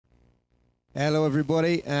Hello,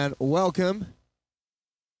 everybody, and welcome.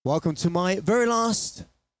 Welcome to my very last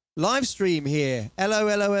live stream here. Hello,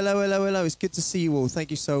 hello, hello, hello, hello. It's good to see you all.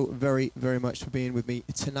 Thank you so very, very much for being with me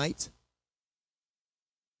tonight.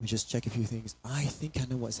 Let me just check a few things. I think I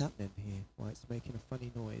know what's happening here. Why it's making a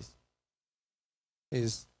funny noise.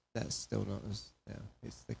 That's still not as... Yeah,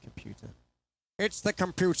 it's the computer. It's the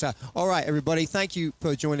computer. All right, everybody. Thank you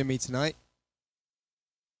for joining me tonight.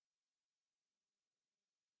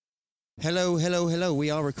 Hello, hello, hello.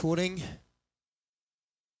 We are recording.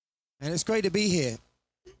 And it's great to be here.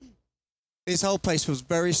 This whole place was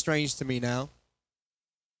very strange to me now.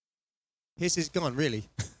 His is gone, really.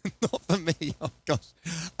 Not for me. Oh, gosh.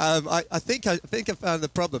 I think I found the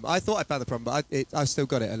problem. I thought I found the problem, but I still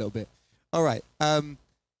got it a little bit. All right.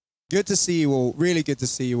 Good to see you all. Really good to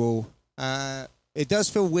see you all. It does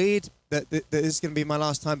feel weird that this is going to be my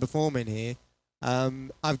last time performing here.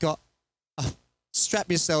 I've got...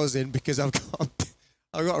 strap yourselves in because I've got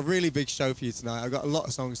a really big show for you tonight. I've got a lot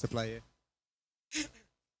of songs to play here.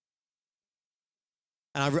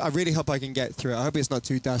 And I really hope I can get through it. I hope it's not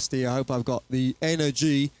too dusty. I hope I've got the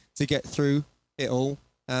energy to get through it all.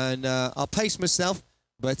 And I'll pace myself.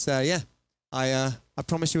 But yeah, I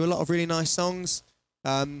promise you a lot of really nice songs.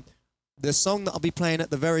 The song that I'll be playing at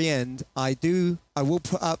the very end, I will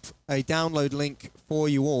put up a download link for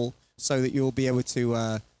you all so that you'll be able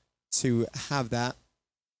to have that.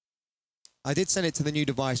 I did send it to the New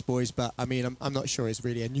Device boys, but I mean, I'm not sure it's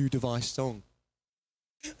really a New Device song.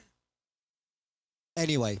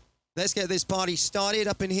 Anyway, let's get this party started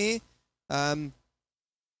up in here. I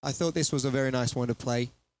thought this was a very nice one to play.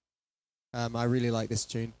 I really like this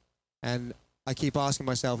tune. And I keep asking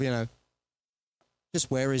myself, you know, just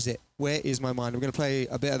where is it? Where is my mind? I'm going to play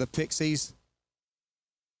a bit of the Pixies.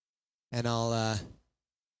 And I'll...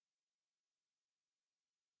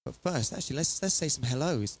 But first, actually, let's say some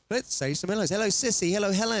hellos. Let's say some hellos. Hello, Sissy.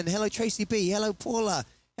 Hello, Helen. Hello, Tracy B. Hello, Paula.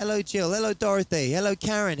 Hello, Jill. Hello, Dorothy. Hello,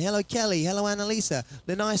 Karen. Hello, Kelly. Hello, Annalisa.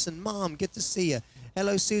 Lenison. Mom, good to see you.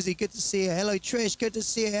 Hello, Susie. Good to see you. Hello, Trish. Good to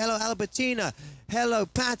see you. Hello, Albertina. Hello,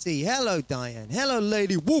 Patty. Hello, Diane. Hello,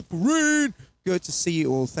 Lady Wolverine. Good to see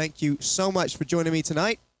you all. Thank you so much for joining me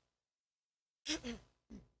tonight.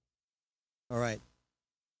 All right.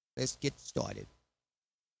 Let's get started.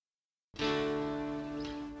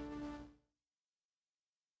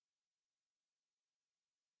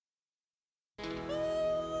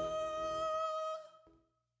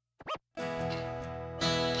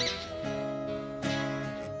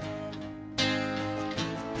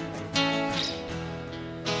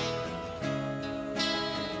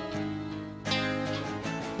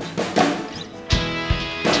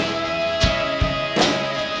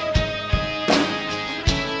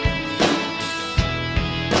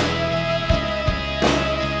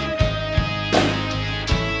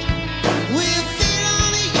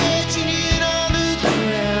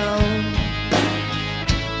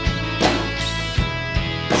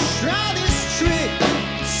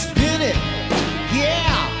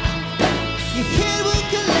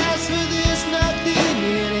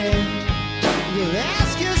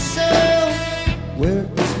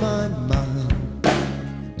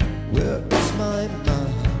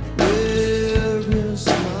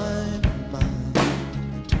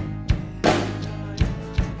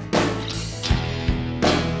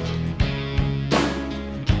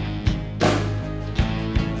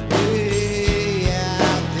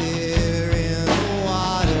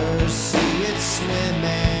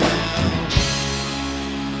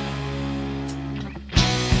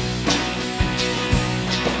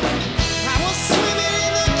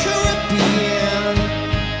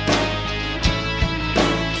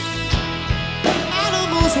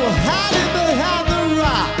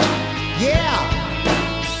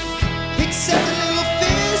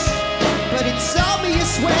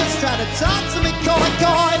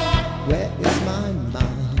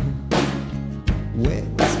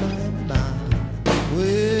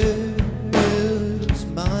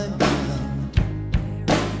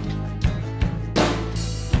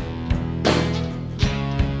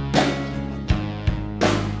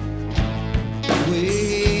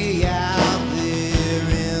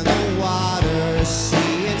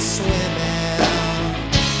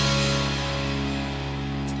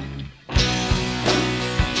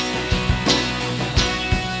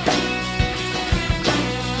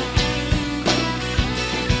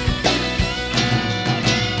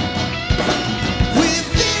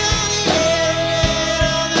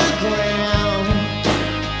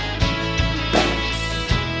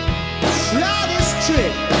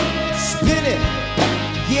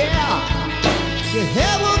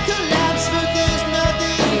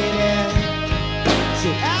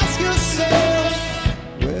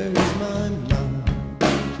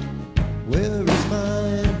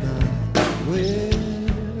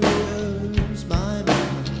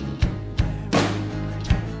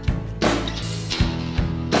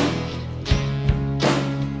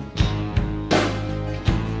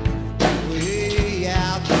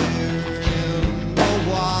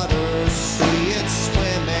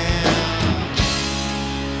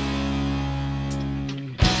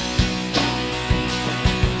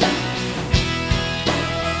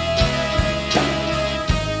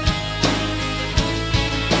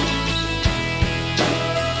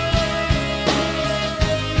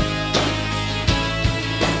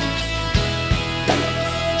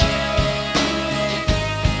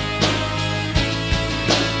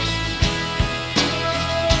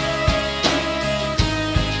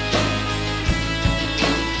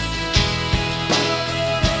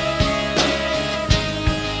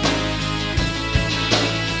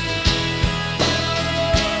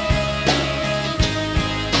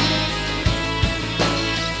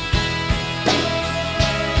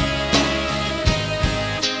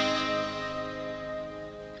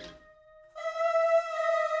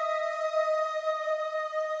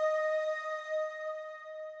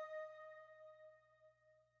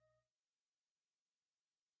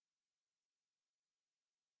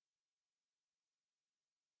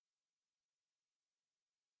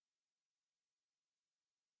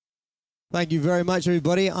 Thank you very much,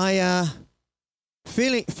 everybody. I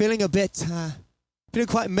feeling a bit feeling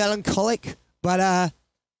quite melancholic, but at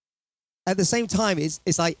the same time, it's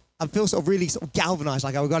like I feel sort of really sort of galvanized.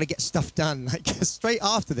 Like I've got to get stuff done. Like straight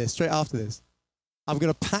after this, I'm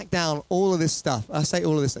gonna pack down all of this stuff. I say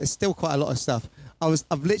all of this. It's still quite a lot of stuff.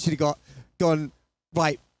 I've literally gone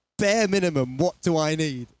right. Bare minimum. What do I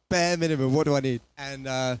need? Bare minimum. What do I need?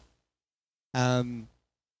 And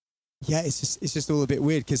yeah, it's just all a bit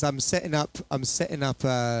weird because I'm setting up. I'm gonna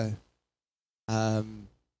try and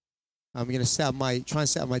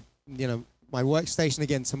set up my my workstation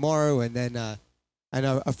again tomorrow, and then I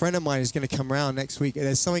know a friend of mine is gonna come around next week.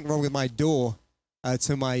 There's something wrong with my door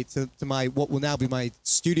to my what will now be my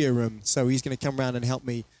studio room, so he's gonna come around and help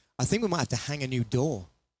me. I think we might have to hang a new door.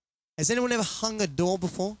 Has anyone ever hung a door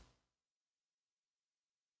before?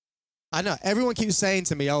 I know everyone keeps saying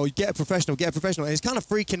to me, "Oh, get a professional, get a professional." And it's kind of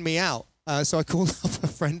freaking me out. So I called up a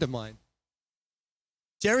friend of mine.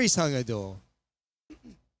 Jerry's hung a door.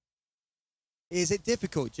 Is it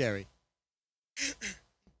difficult, Jerry?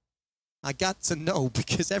 I got to know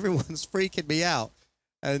because everyone's freaking me out,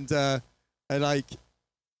 and I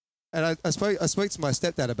spoke to my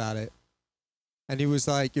stepdad about it, and he was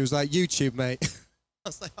like YouTube, mate. I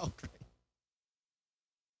was like, oh great.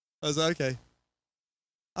 I was like, okay.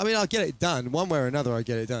 I mean, I'll get it done one way or another. I'll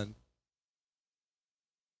get it done.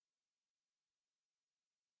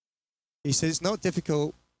 He said it's not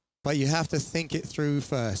difficult, but you have to think it through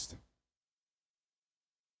first.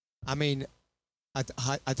 I mean, I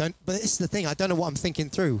don't, but it's the thing. I don't know what I'm thinking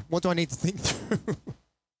through. What do I need to think through?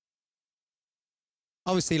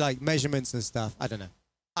 Obviously, like measurements and stuff. I don't know.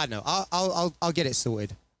 I'll get it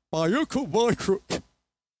sorted. By hook or by crook.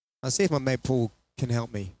 I'll see if my mate Paul can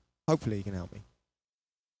help me. Hopefully, he can help me.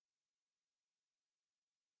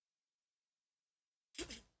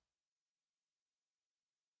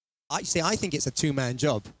 I think it's a two-man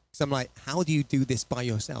job. Because I'm like, how do you do this by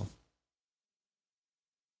yourself?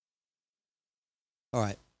 All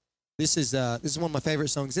right. This is one of my favorite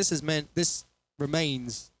songs. This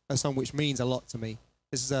remains a song which means a lot to me.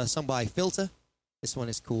 This is a song by Filter. This one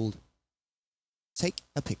is called Take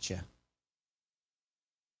a Picture.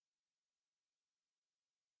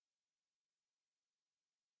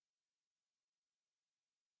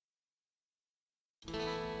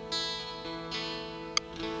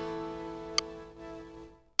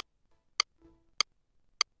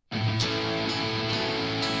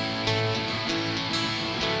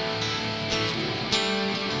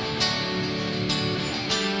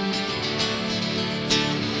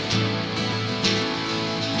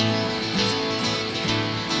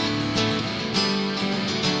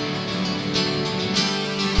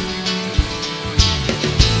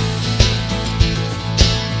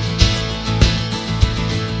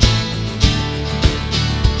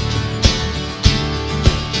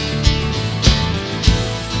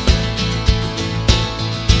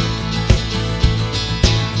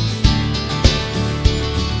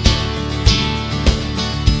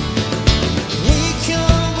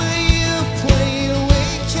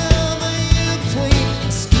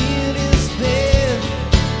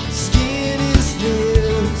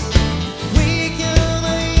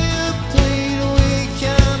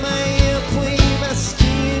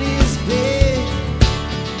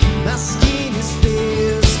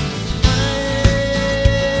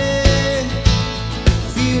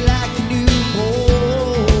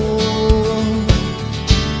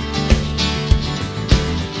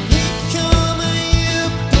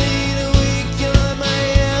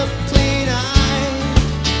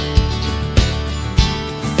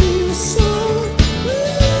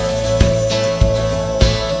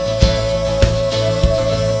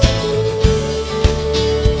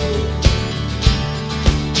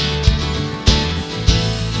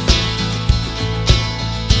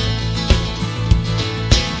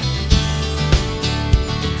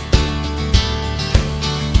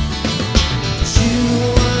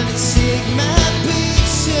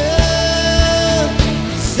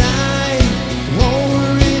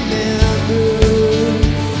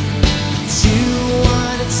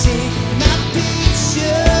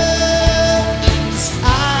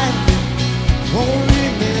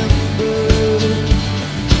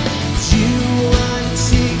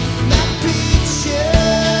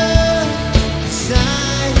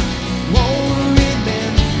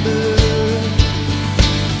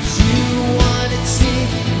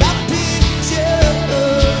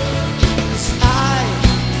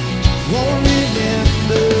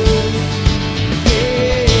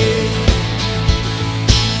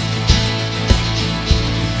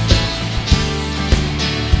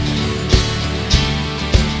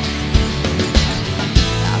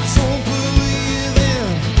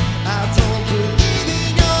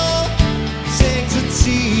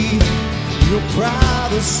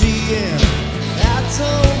 to see it. I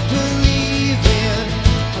don't believe in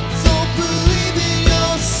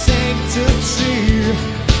your sanctity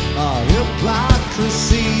or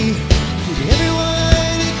hypocrisy. Did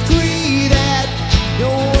everyone agree that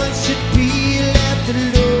no one should be left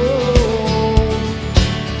alone?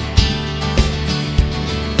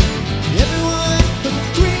 Everyone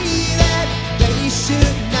agree that they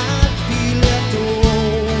should not be left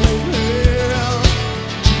alone.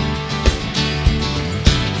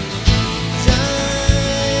 Time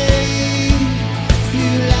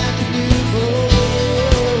feel like a newborn.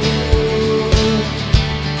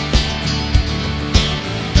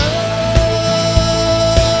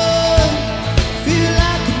 Feel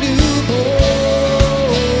like a newborn,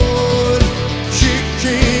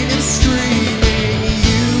 kicking and screaming.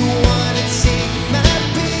 You wanna take my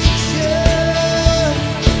picture,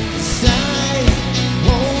 'cause I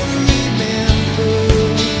won't remember.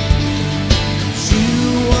 You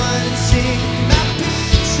wanna take my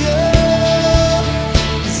picture,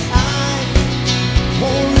 'cause I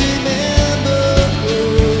won't remember.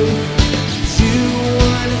 You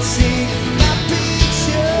wanna take my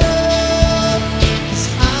picture, 'cause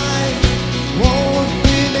I won't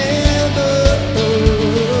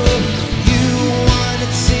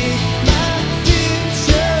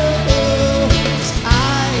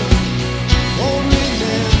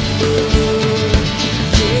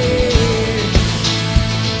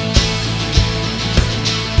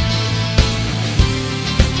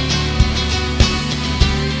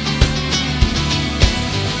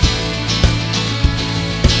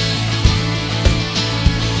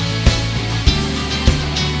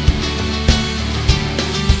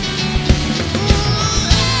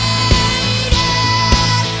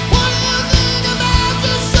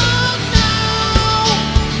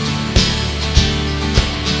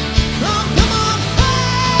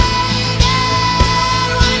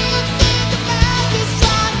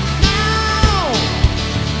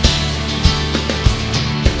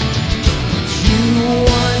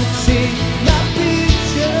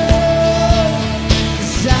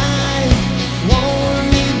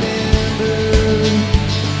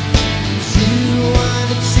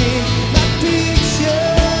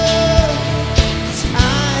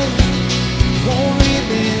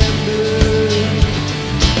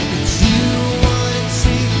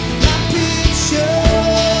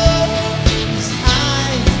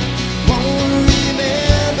remember.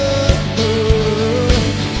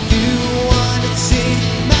 You wanna take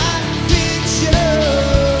my picture,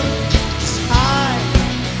 'cause I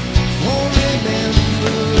won't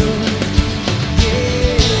remember. Yeah.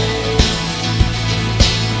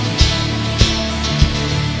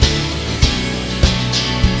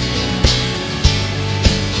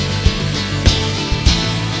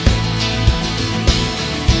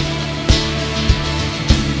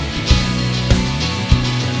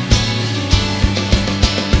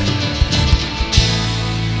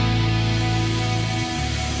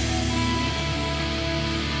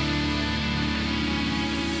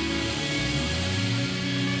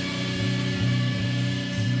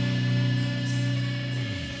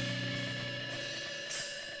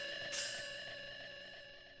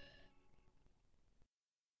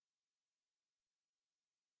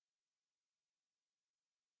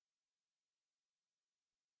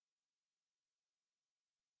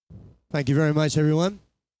 Thank you very much, everyone.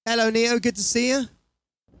 Hello, Neo. Good to see you.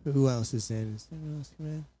 Who else is in? Is anyone else come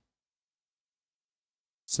in?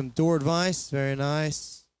 Some door advice. Very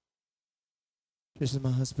nice. This is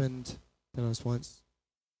my husband. Done us once.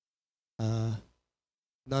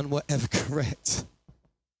 None were ever correct.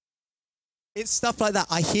 It's stuff like that.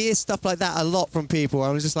 I hear stuff like that a lot from people. I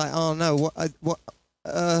was just like, oh no,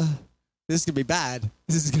 this is gonna be bad.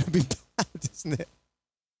 This is gonna be bad, isn't it?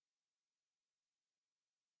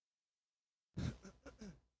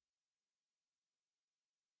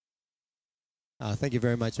 Thank you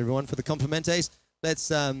very much, everyone, for the complimentes.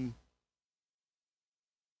 Let's, I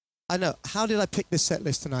know, how did I pick this set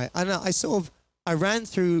list tonight? I know, I ran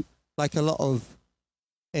through like a lot of,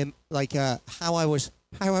 how I was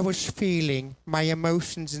feeling, my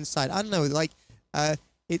emotions inside. I don't know, like,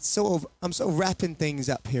 it's sort of, I'm sort of wrapping things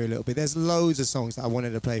up here a little bit. There's loads of songs that I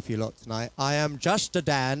wanted to play for you lot tonight. I am just a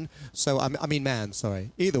Dan, so I mean man,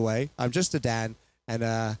 sorry. Either way, I'm just a Dan,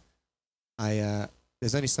 and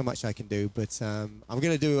there's only so much I can do, but I'm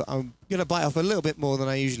gonna bite off a little bit more than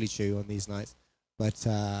I usually chew on these nights. But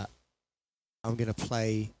I'm gonna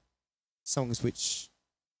play songs which,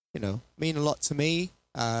 you know, mean a lot to me,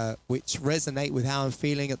 which resonate with how I'm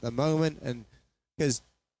feeling at the moment, and because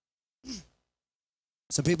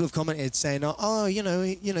some people have commented saying, "Oh,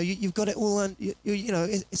 you've got it all, and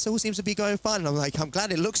it all seems to be going fine." And I'm like, I'm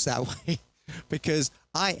glad it looks that way, because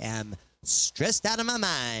I am stressed out of my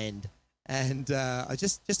mind, and I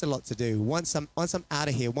just a lot to do. Once I'm out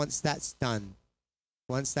of here, once that's done,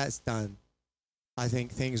 I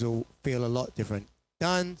think things will feel a lot different.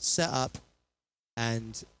 Done, set up,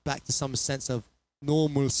 and back to some sense of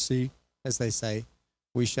normalcy, as they say.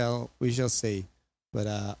 We shall see.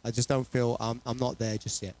 But I just don't feel I'm not there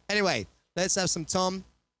just yet. Anyway, let's have some Tom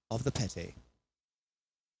of the Petty.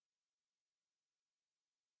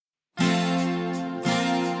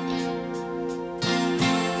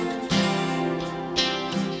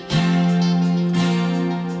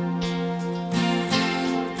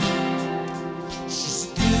 She's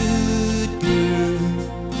a good girl,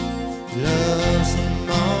 loves her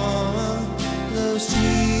mama, loves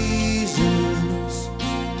Jesus,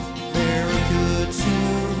 very good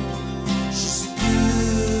too. She's a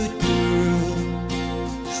good girl,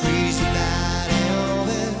 crazy about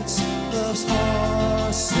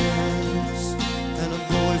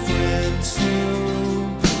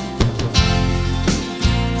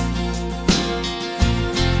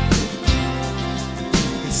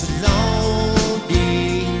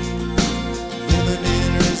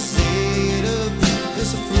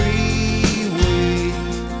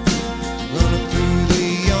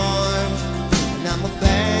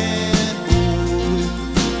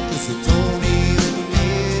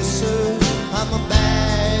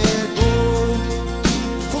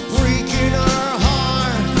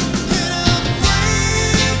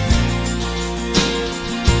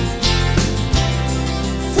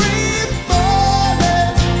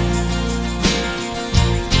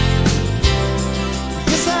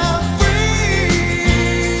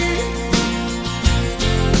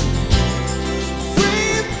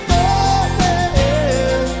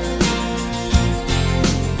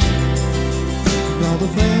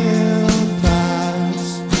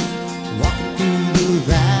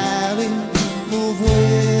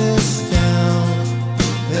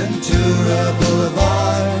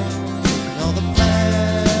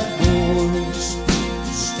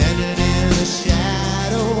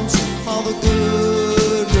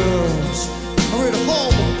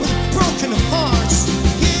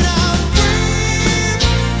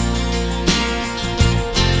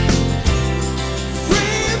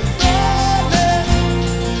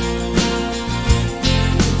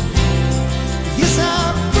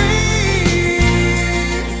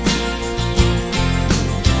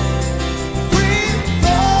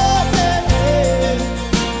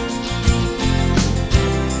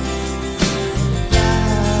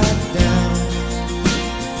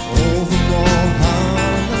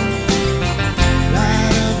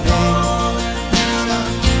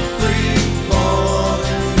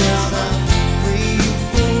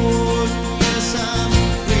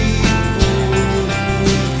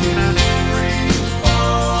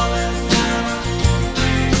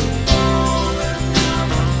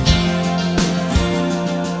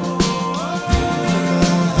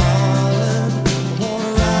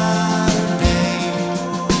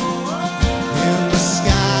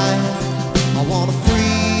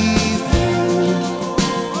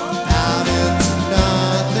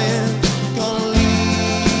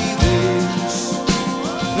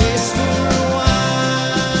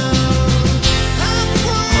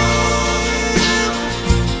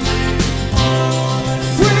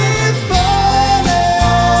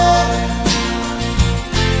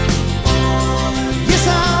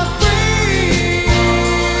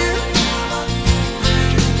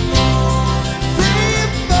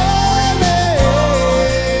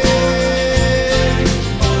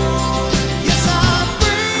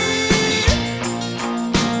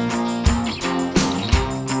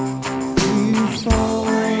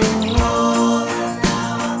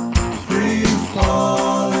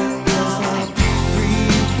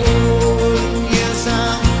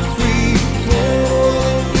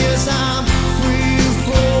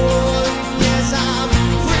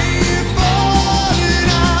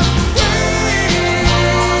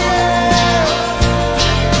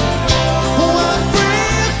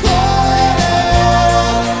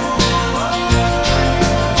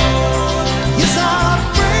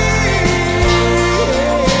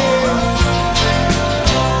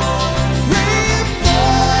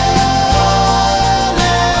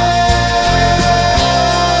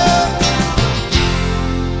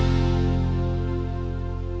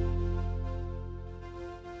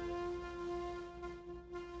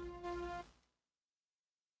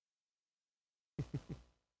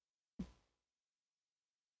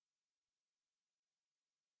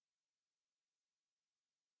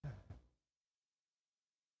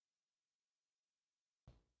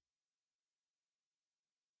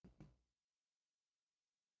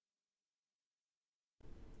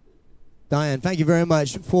Diane, thank you very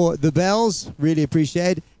much for the bells. Really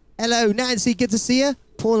appreciate it. Hello, Nancy. Good to see you.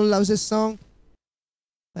 Paula loves this song.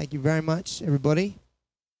 Thank you very much, everybody.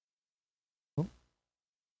 Oh.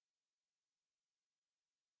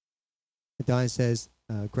 Diane says,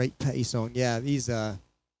 great Petty song. Yeah, these are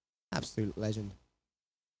absolute legend.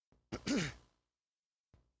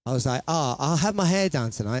 I was like, I'll have my hair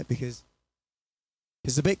down tonight because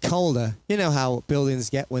it's a bit colder. You know how buildings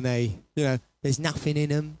get when they, there's nothing in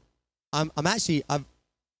them. I'm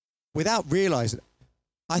without realizing,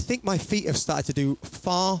 I think my feet have started to do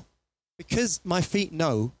because my feet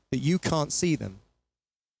know that you can't see them.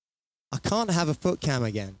 I can't have a foot cam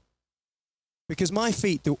again because my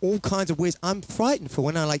feet do all kinds of weird. I'm frightened for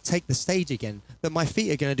when I take the stage again that my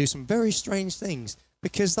feet are going to do some very strange things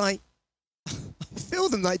because I feel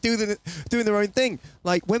them doing their own thing.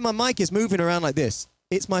 Like when my mic is moving around like this,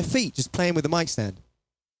 it's my feet just playing with the mic stand.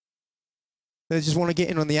 They just want to get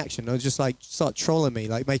in on the action. They'll just start trolling me,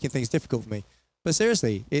 making things difficult for me. But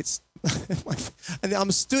seriously, it's and I'm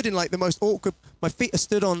stood in the most awkward. My feet are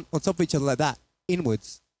stood on top of each other like that,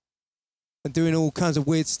 inwards, and doing all kinds of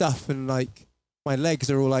weird stuff. And my legs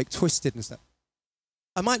are all twisted and stuff.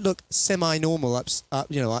 I might look semi-normal up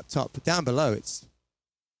top, but down below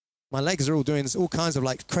my legs are all doing all kinds of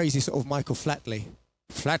crazy sort of Michael Flatley,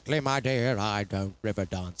 my dear, I don't river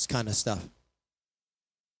dance kind of stuff.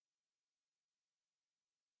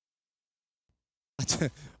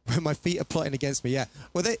 When my feet are plotting against me, yeah.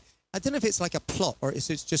 Well, I don't know if it's a plot or it's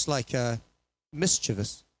just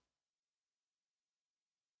mischievous.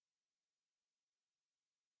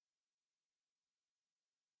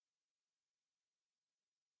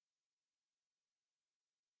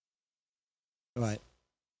 Right.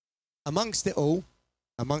 Amongst it all,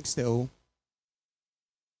 I'm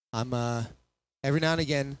every now and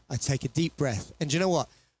again I take a deep breath, and do you know what?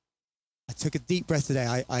 I took a deep breath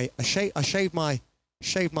today. I shaved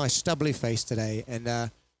my stubbly face today, and I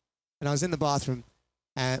was in the bathroom,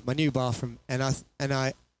 my new bathroom, and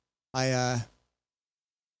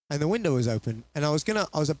the window was open, and I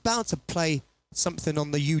was about to play something on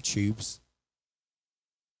the YouTubes,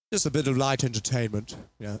 just a bit of light entertainment,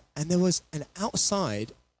 and there was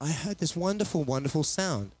outside. I heard this wonderful, wonderful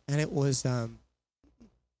sound, and it was I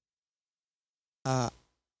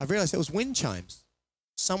realized it was wind chimes.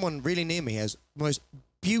 Someone really near me has the most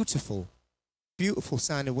beautiful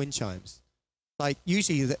sounding wind chimes.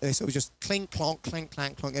 Usually they sort of just clink, clonk, clank,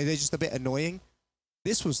 clank, clonk. They're just a bit annoying.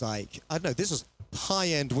 This was I don't know, this was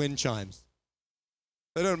high-end wind chimes.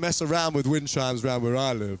 They don't mess around with wind chimes around where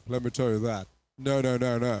I live, let me tell you that. No.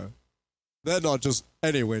 They're not just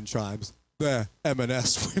any wind chimes. They're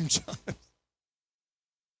M&S wind chimes.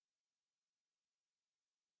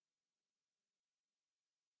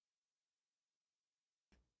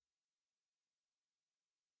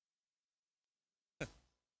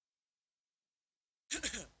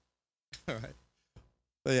 All right.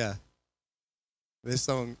 But yeah, this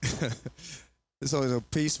song is a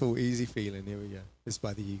peaceful, easy feeling. Here we go. It's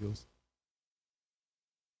by the Eagles.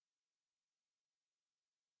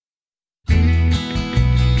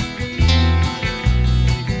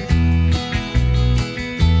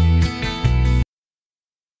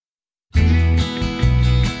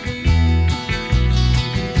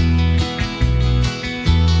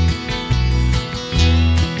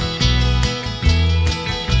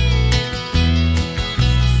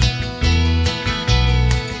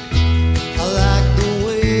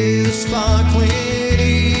 Sparkling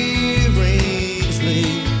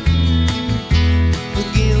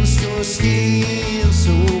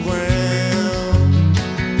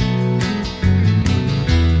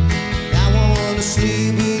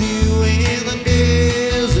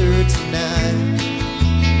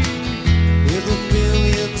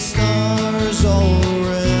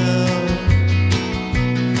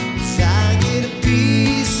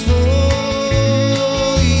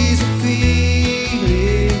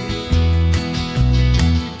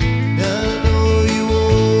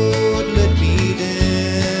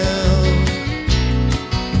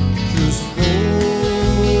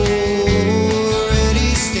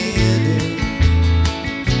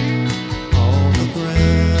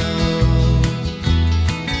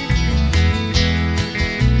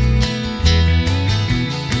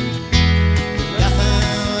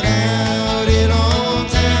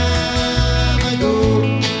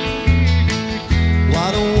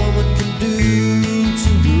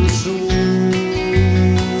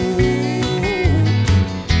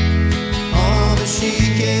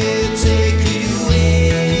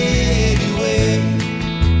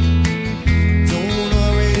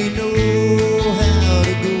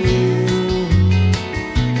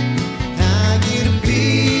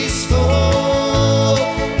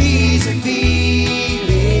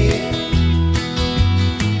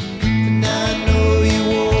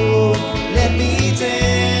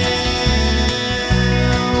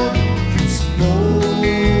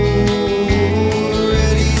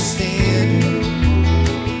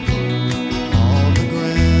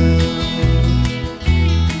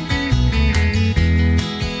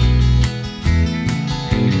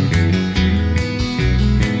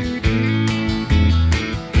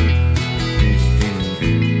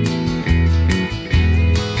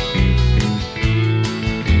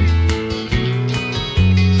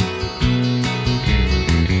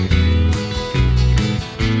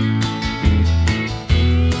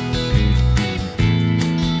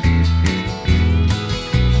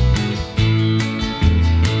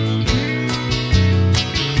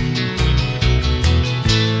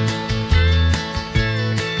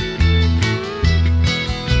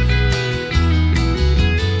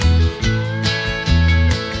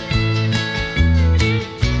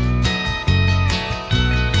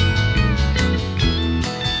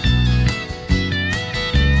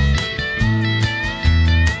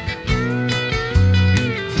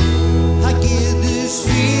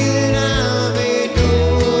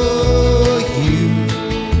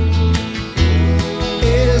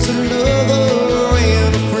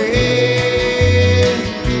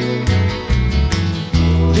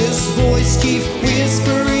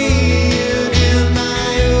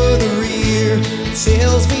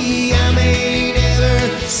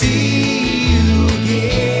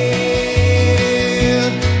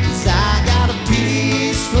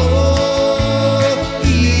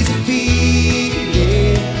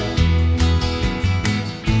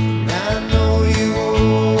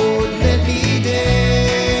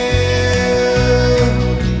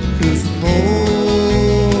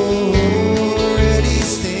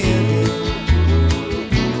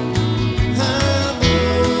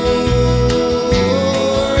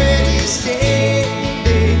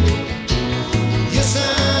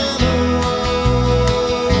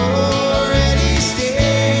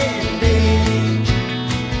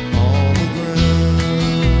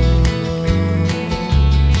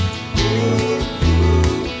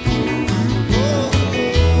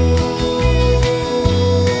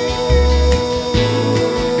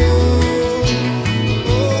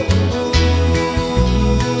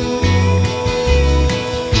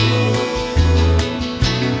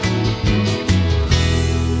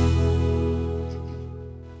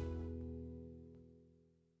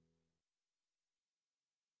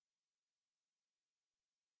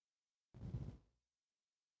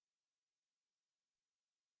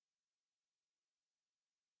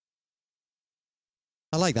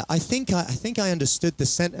I like that. I think I understood the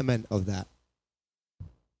sentiment of that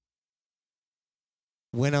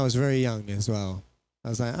when I was very young as well. I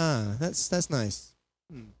was like, that's nice.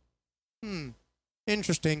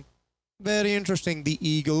 Interesting. Very interesting. The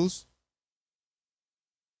Eagles.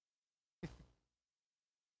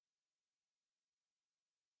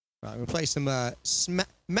 Right, we'll play some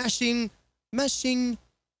mashing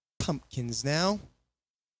pumpkins now.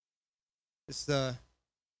 This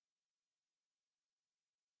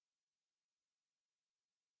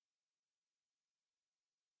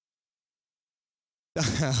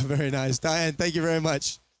very nice, Diane. Thank you very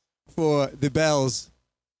much for the bells.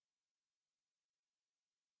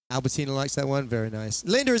 Albertina likes that one. Very nice.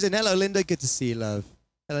 Linda is in. Hello, Linda. Good to see you, love.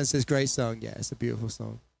 Helen says, great song. Yeah, it's a beautiful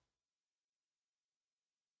song.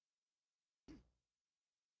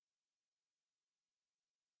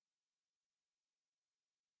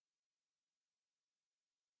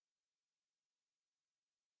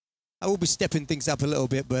 I will be stepping things up a little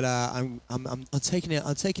bit, but I'm taking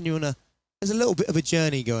you on there's a little bit of a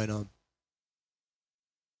journey going on.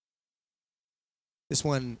 This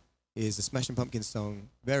one is a Smashing Pumpkins song,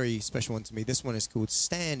 very special one to me. This one is called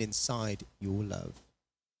Stand Inside Your Love.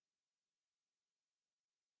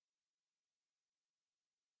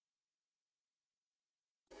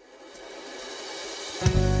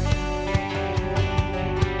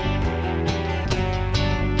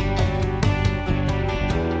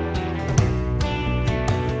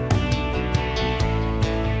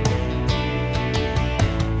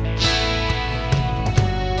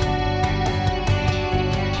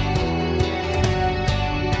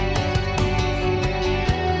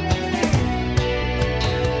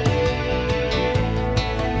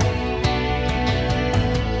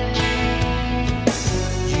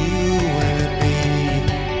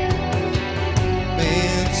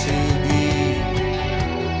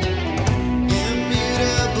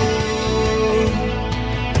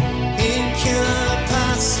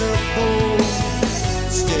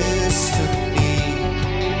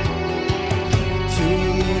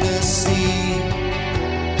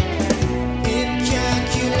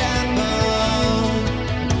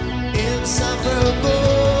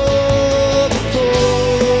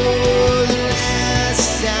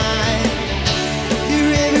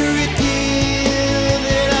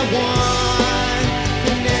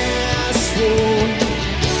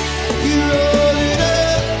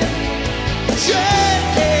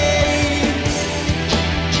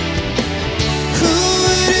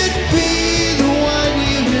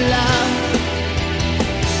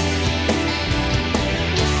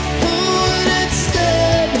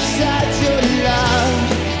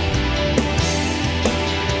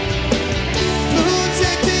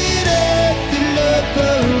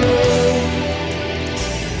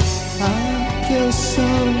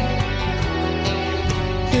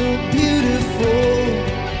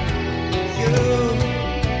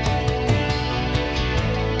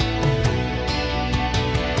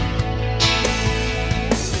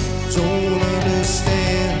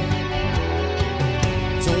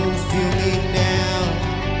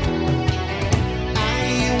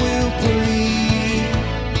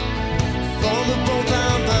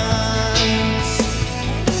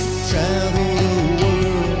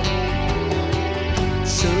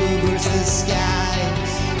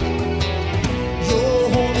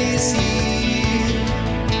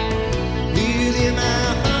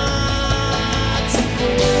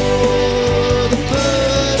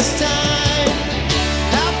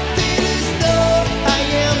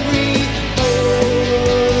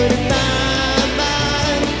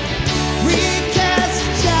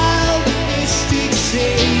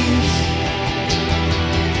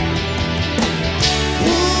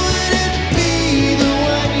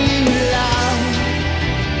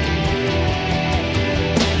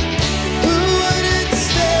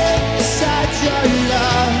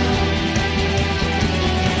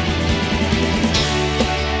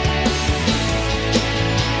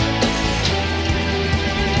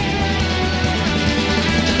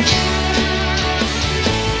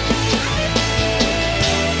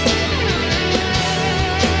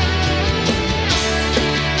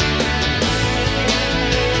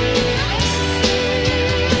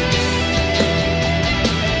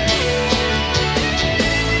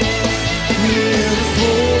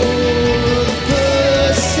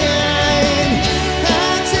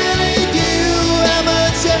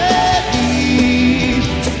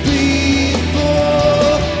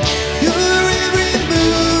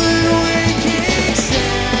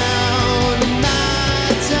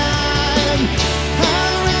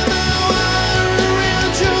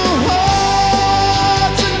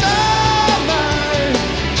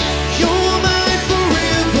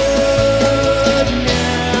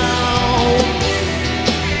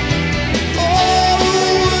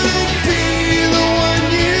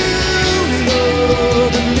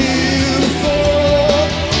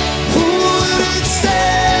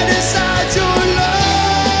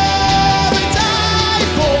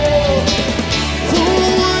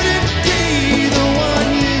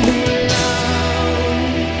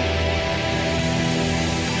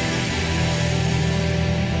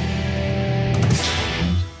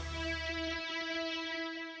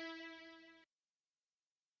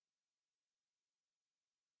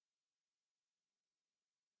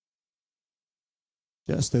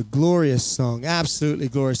 Just a glorious song, absolutely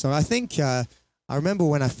glorious song. I think I remember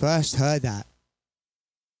when I first heard that,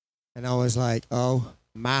 and I was like, "Oh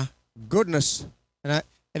my goodness!" And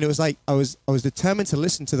it was like I was determined to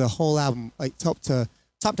listen to the whole album, like top to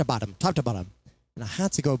bottom, and I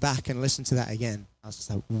had to go back and listen to that again. I was just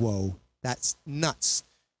like, "Whoa, that's nuts!"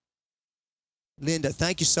 Linda,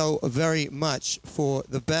 thank you so very much for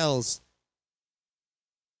the bells.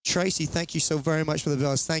 Tracy, thank you so very much for the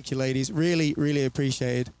bells. Thank you, ladies. Really, really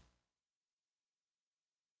appreciated.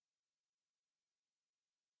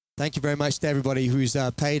 Thank you very much to everybody who's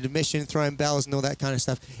paid admission, throwing bells and all that kind of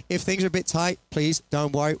stuff. If things are a bit tight, please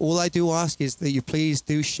don't worry. All I do ask is that you please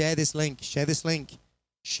do share this link. Share this link.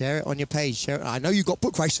 Share it on your page. Share it. I know you got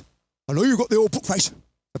book face. I know you got the old book face.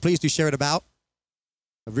 So please do share it about.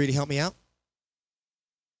 It'll really help me out.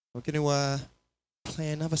 We're going to play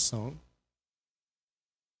another song.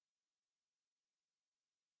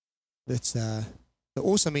 That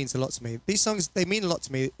also means a lot to me. These songs, they mean a lot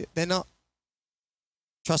to me. They're not,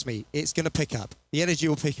 trust me, it's going to pick up. The energy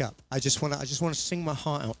will pick up. I just want to sing my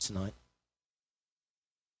heart out tonight.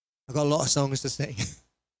 I've got a lot of songs to sing.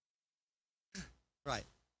 Right.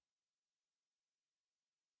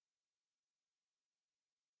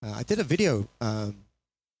 I did a video.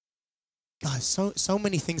 God, so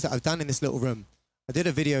many things that I've done in this little room. I did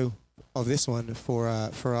a video of this one for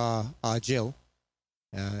our Jill.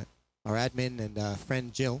 Our admin and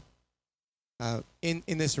friend Jill, in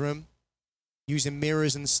this room, using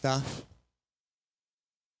mirrors and stuff.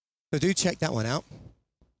 So do check that one out.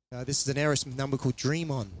 This is an Aerosmith number called Dream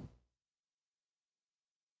On.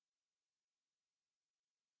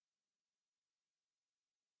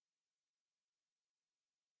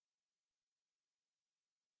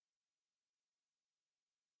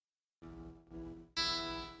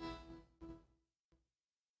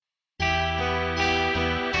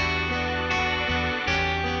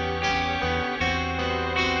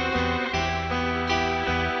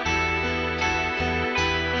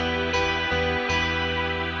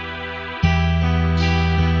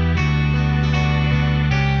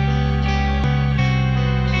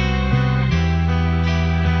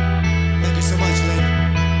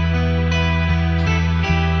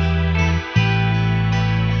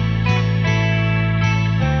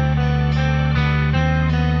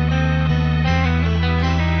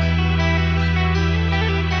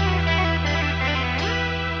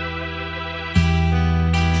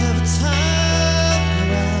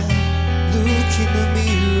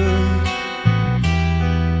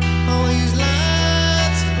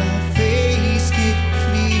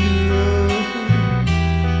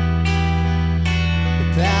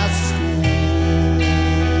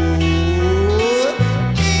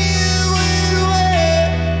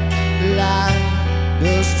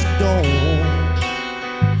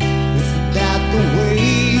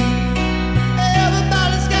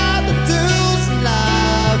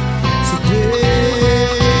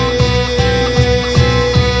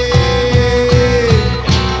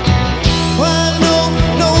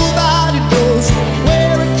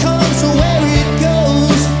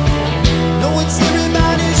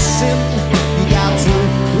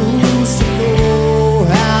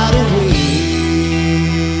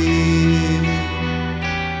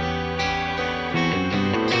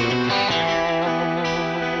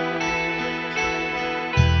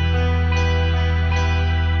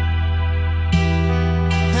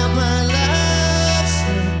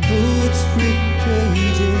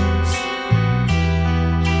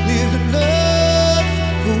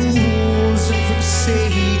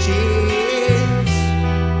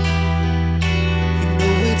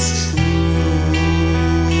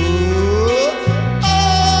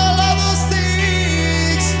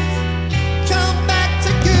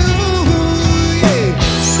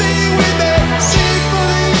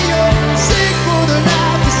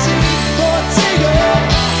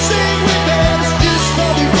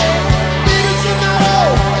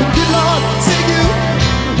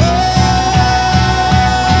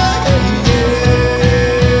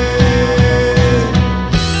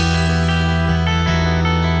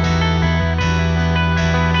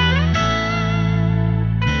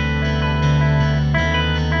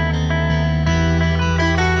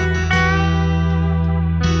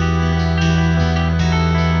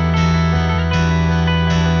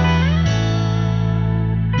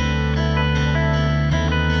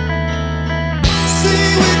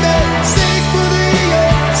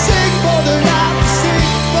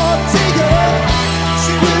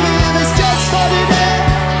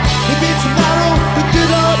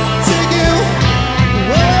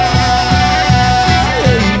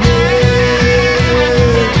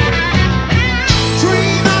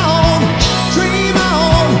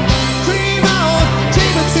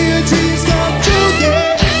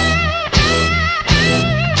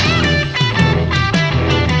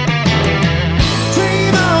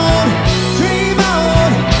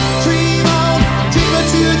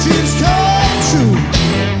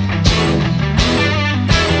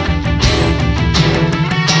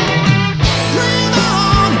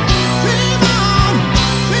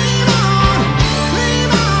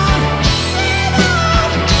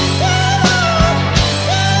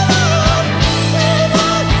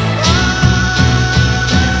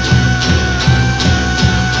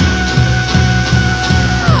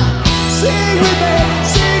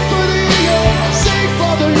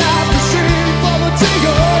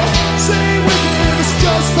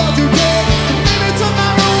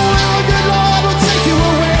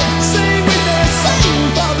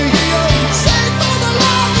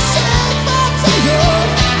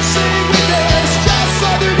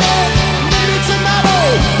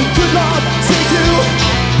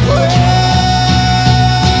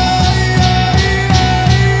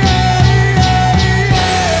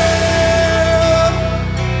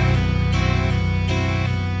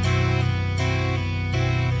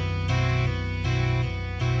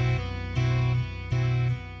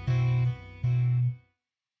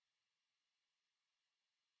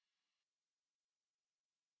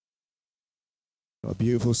 What a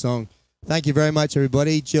beautiful song. Thank you very much,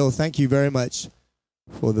 everybody. Jill, thank you very much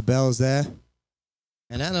for the bells there.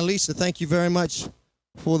 And Annalisa, thank you very much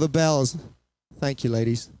for the bells. Thank you,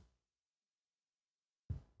 ladies.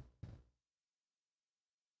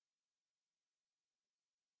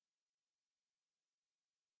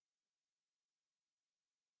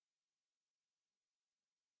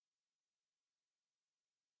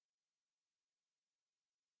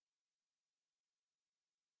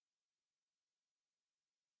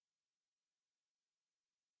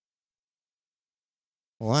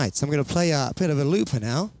 All right, so I'm going to play a bit of a looper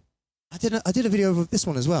now. I did a video of this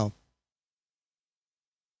one as well.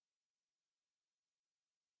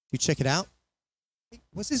 You check it out.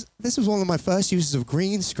 What's this? This was one of my first uses of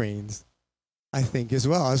green screens, I think, as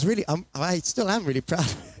well. I still am really proud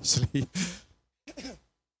of it, actually.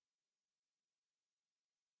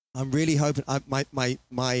 I'm really hoping.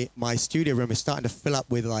 My studio room is starting to fill up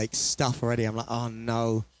with like stuff already. I'm like, oh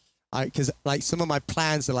no. Because like some of my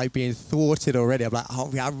plans are like being thwarted already. I'm like, oh,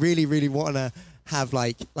 I really, really want to have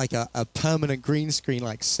like a permanent green screen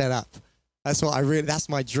like set up. That's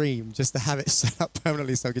my dream, just to have it set up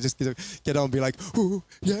permanently so I can just get on and be like, oh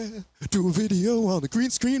yeah, do a video on the green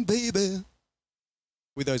screen, baby.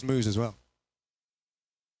 With those moves as well.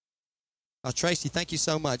 Oh, Tracy, thank you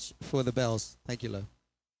so much for the bells. Thank you, Lo.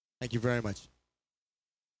 Thank you very much.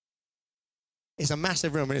 It's a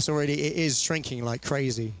massive room and it is shrinking like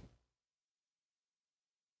crazy.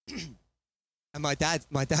 And my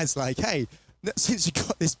dad's like, hey, since you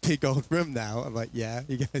got this big old room now, I'm like, yeah.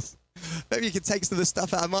 He goes, maybe you can take some of the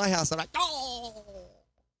stuff out of my house. I'm like, oh,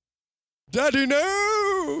 Daddy,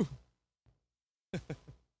 no.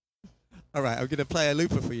 All right, I'm going to play a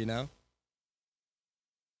looper for you now.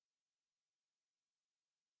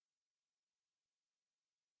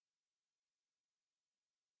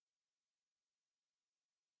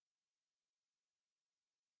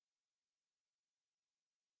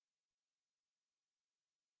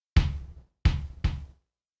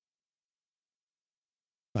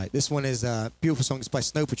 Right, this one is a beautiful song. It's by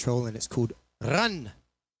Snow Patrol, and it's called Run.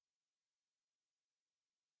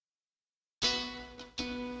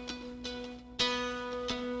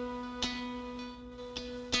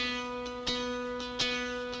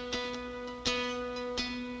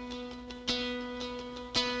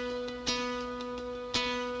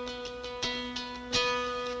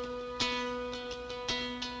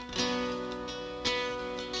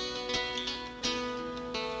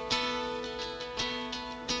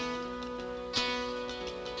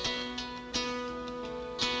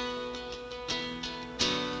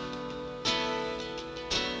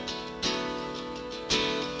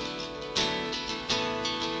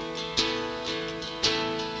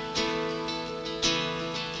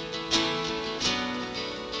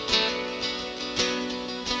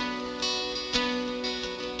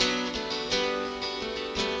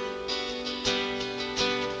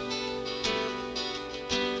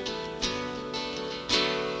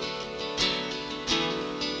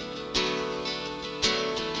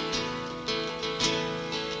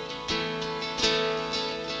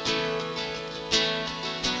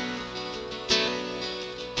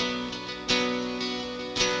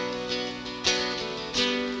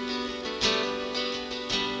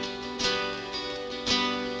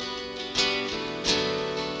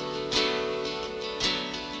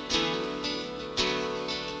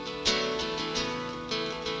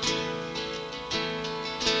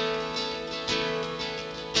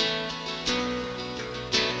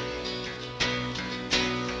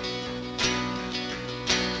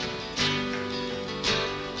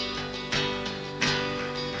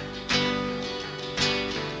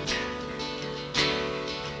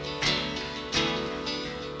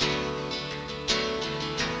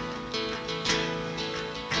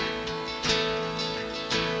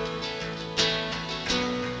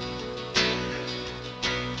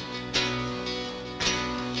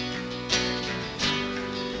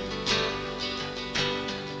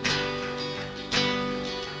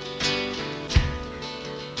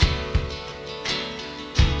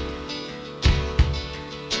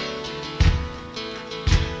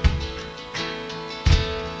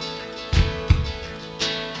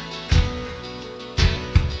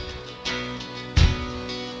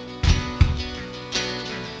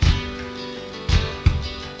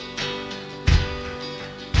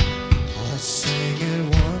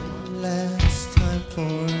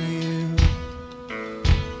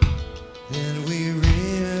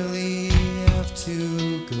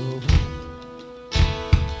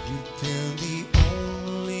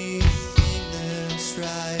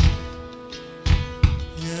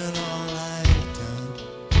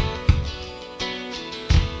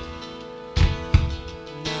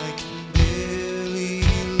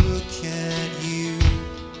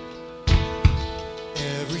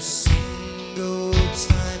 single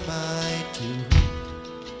time I do.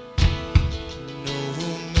 No,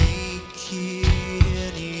 we'll make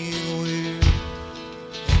it anywhere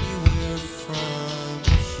from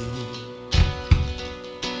here.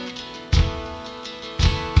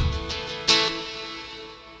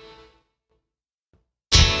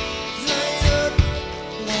 Light up,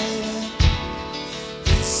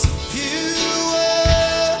 it's a few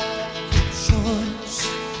choice.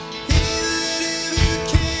 Even if you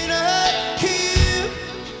cannot hear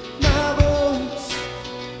my voice,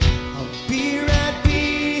 I'll be right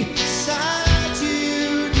beside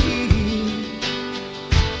you, dear.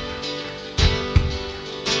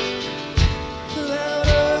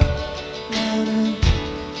 Louder, louder,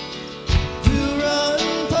 you run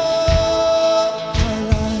for my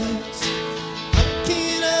lights. I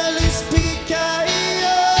can only speak, I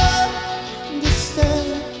understand.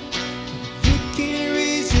 You can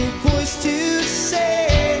raise your voice to say,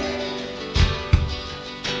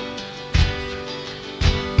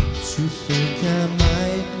 to think I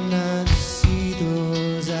might not see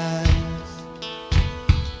those eyes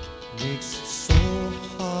makes it so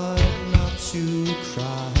hard not to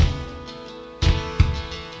cry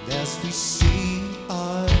as we see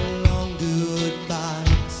our long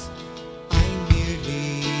goodbyes. I nearly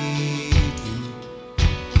do.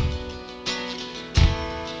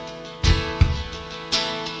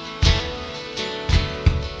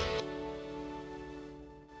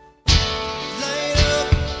 Light up,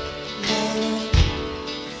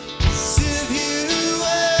 as if you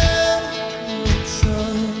ever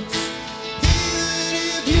trust. Even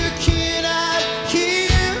if you cannot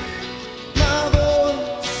hear my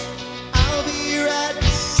voice, I'll be right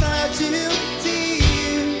beside you,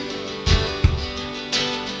 dear.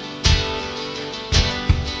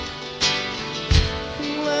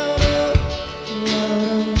 Louder,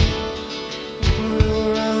 louder, we'll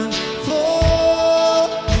run for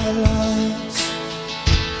our lives.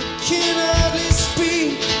 I can hardly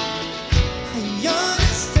speak, I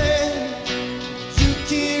understand. You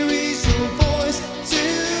can raise your voice to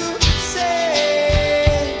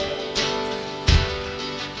say,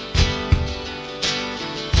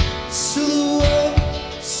 silhouette,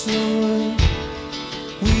 silhouette,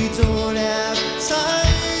 we don't have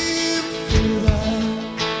time for that.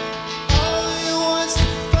 All we want's to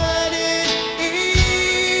find an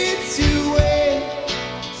easy way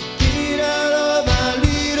to get out of my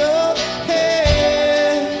little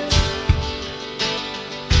head.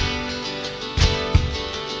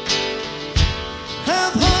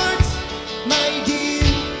 Have heart, my dear,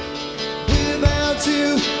 we're about to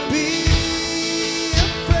be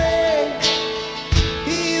afraid.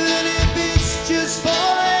 Even if it's just for a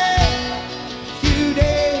few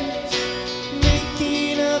days,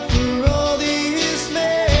 making up for all this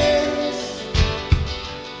mess.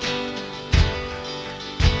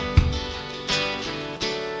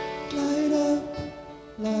 Light up,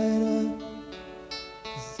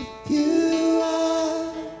 as if you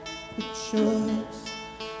are the choice.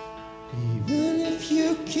 Even if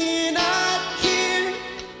you cannot hear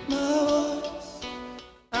my voice,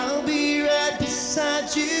 I'll be right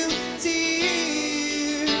beside you,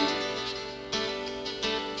 dear.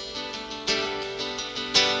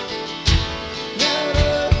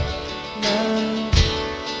 Louder, louder,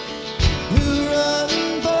 you run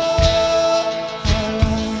for our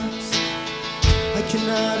lives. I can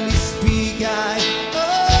hardly speak, I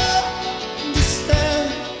understand.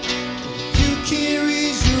 You can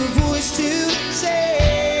raise your voice to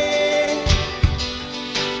say,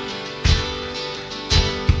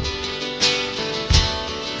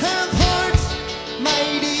 have heart, my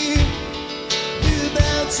dear, you're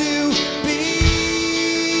about to be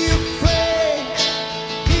afraid.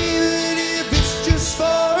 Even if it's just for a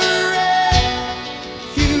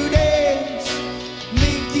few days,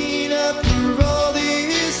 making up for all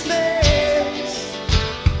this mess.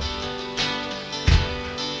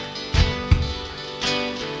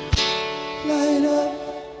 Light up,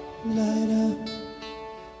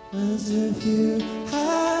 as if you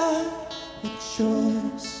had a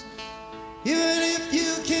choice. Even if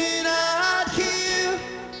you cannot hear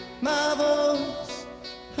my voice,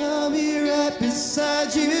 I'll be right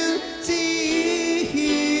beside you, dear.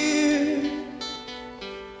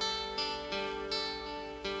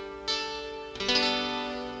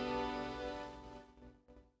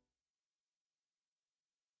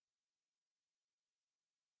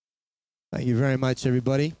 Thank you very much,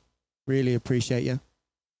 everybody. Really appreciate you.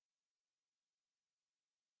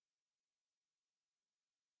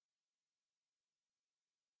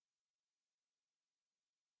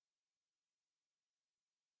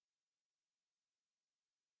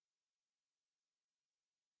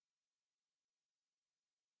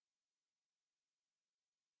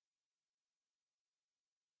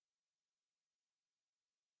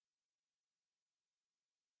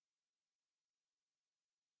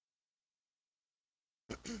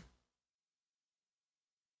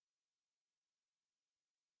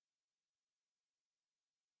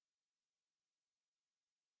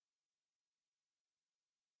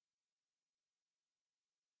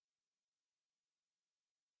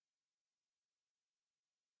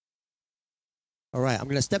 All right, I'm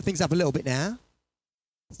going to step things up a little bit now.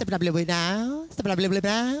 Step it up a little bit now. Step it up a little bit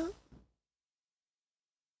now.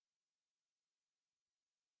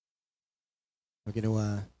 We're going to,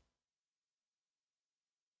 I'm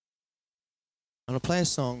going to play a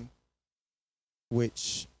song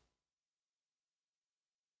which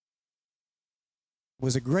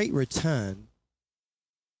was a great return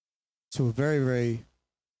to a very, very,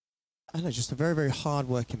 I don't know, just a very, very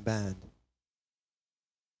hard-working band.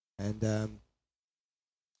 And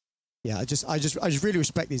yeah, I just really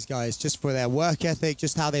respect these guys just for their work ethic,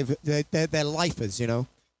 just how they're lifers, you know.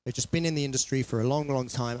 They've just been in the industry for a long, long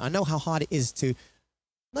time. I know how hard it is to,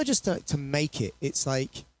 not just to make it. It's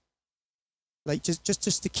like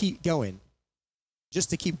just to keep going, just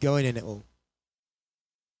to keep going in it all.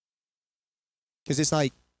 Because it's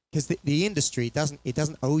like, because the industry doesn't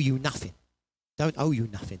owe you nothing. Don't owe you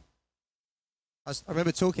nothing. I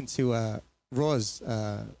remember talking to Roz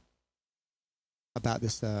about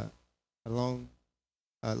this a long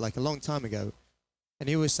time ago, and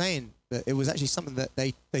he was saying that it was actually something that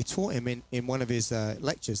they taught him in one of his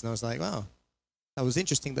lectures, and I was like, wow, that was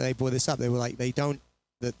interesting that they brought this up. They were like,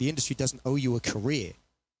 that the industry doesn't owe you a career.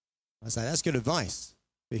 I was like, that's good advice,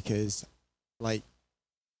 because like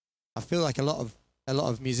I feel like a lot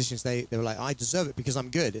of musicians they were like, I deserve it because I'm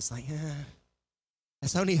good. It's like,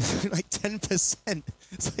 that's only like 10%.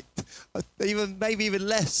 It's like maybe even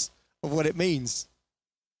less of what it means.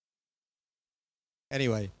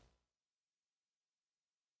 Anyway.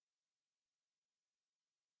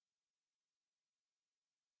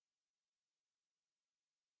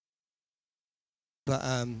 But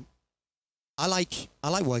I like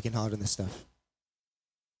working hard on this stuff.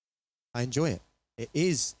 I enjoy it. It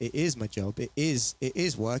is my job. It is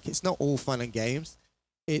work. It's not all fun and games.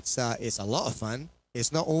 It's a lot of fun.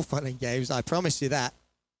 It's not all fun and games. I promise you that.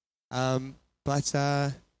 But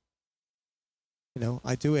you know,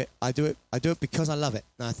 I do it because I love it.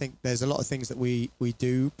 And I think there's a lot of things that we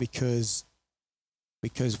do because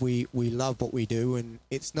we love what we do, and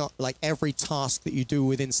it's not like every task that you do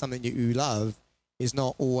within something that you love is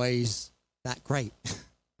not always that great.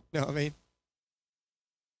 You know what I mean?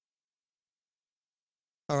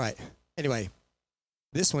 All right. Anyway,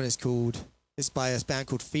 this one is by a band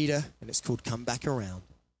called Feeder, and it's called Come Back Around.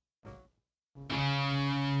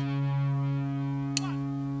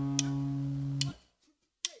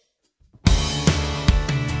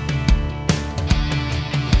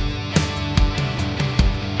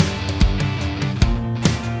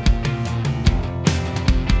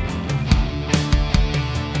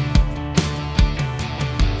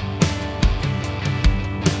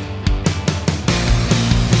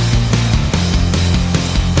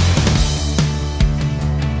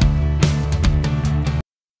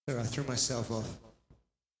 I threw myself off.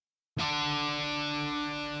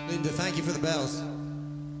 Linda, thank you for the bells.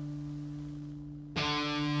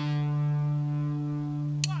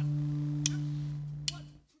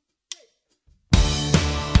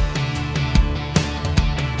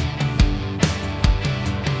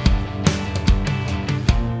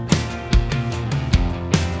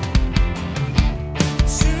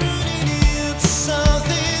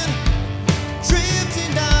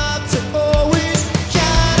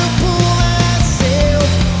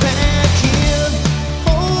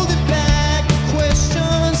 Question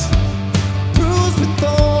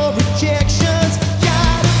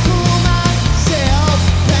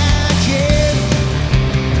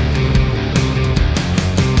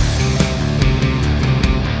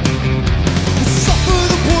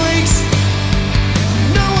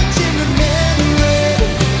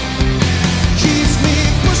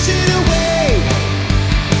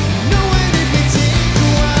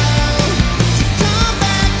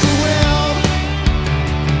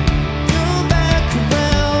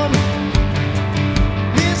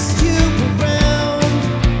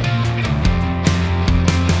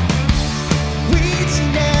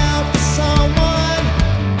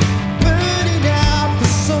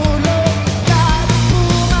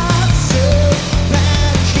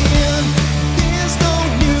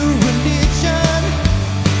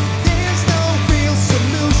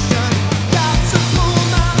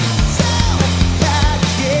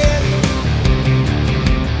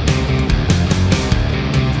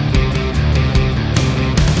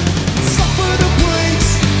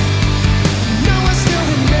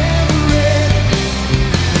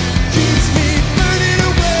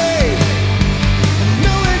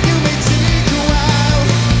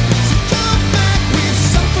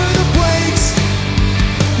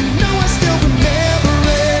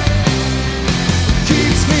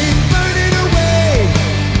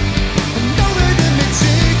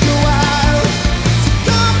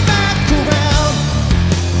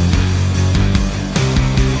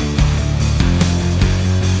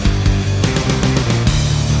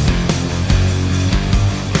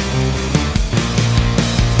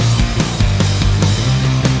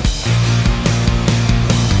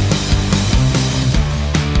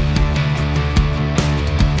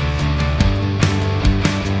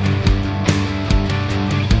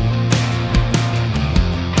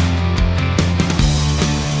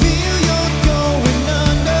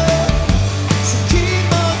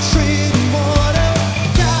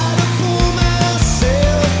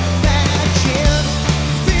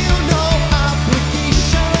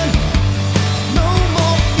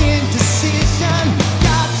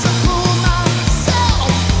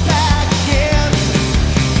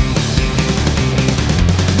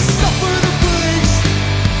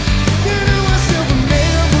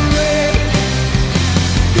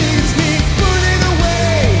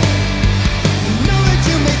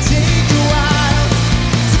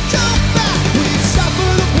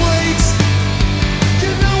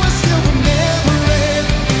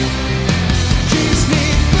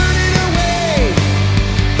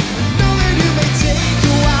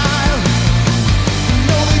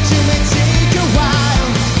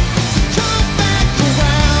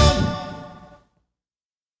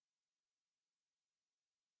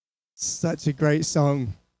Such a great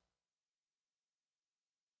song.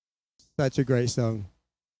 Such a great song.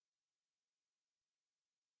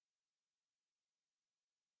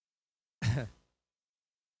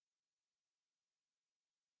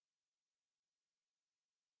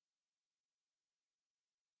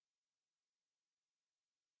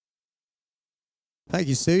 Thank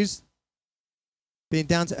you, Suze. Being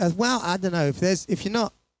down to earth. Well, I don't know if you're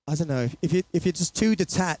not. I don't know if you're just too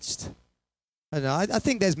detached. I don't know. I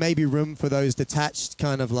think there's maybe room for those detached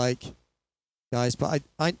kind of like guys, but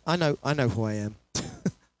I know who I am.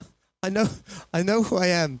 I know who I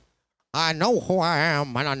am. I know who I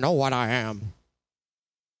am, and I know what I am.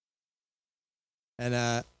 And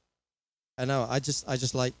I know I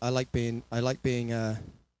like being in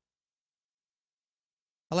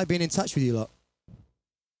touch with you lot.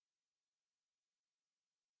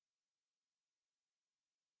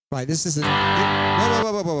 Right, this is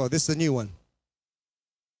whoa. This is a new one.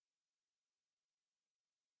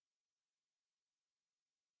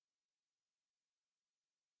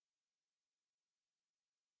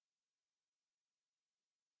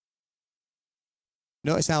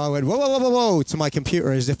 Notice how I went whoa to my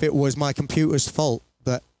computer as if it was my computer's fault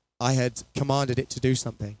that I had commanded it to do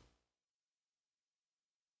something.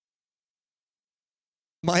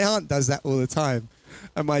 My aunt does that all the time,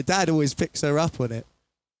 and my dad always picks her up on it.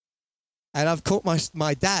 And I've caught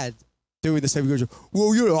my dad doing the same. He goes,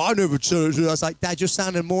 well, you know, I never said it. I was like, Dad, you're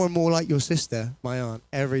sounding more and more like your sister, my aunt,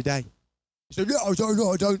 every day. He said, yeah, I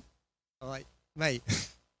don't. I'm like, mate,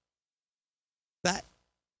 that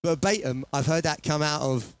verbatim, I've heard that come out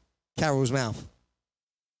of Carol's mouth.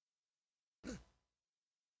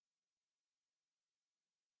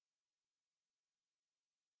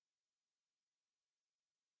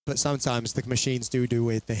 But sometimes the machines do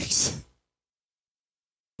weird things.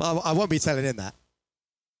 But I won't be telling him that.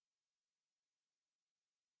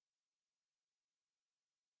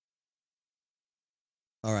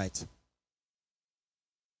 All right.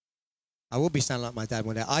 I will be sounding like my dad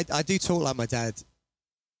one day. I do talk like my dad.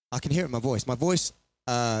 I can hear it in my voice. My voice,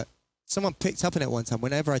 someone picked up on it one time.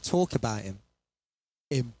 Whenever I talk about him,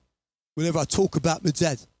 whenever I talk about my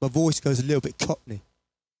dad, my voice goes a little bit cockney.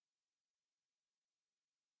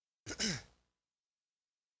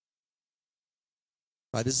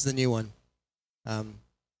 Right, this is the new one. Let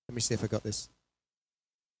me see if I got this.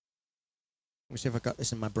 Let me see if I got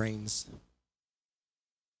this in my brains.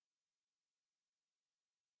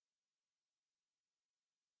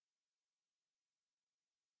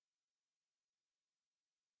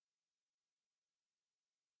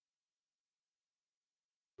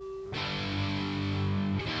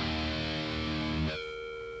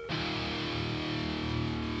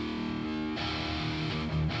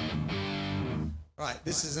 Right,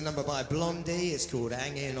 this is a number by Blondie. It's called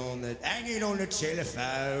Hanging on the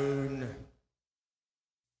Telephone.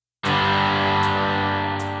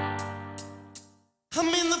 I'm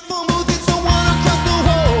in the phone booth, it's someone across the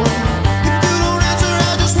hall. If you don't answer,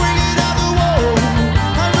 I'll just ring it out the wall.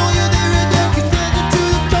 I know you're there and you can stand it to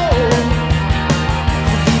the door.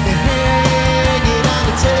 So leave me hanging on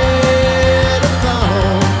the telephone.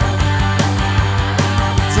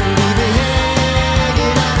 So leave me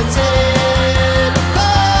hanging on the telephone.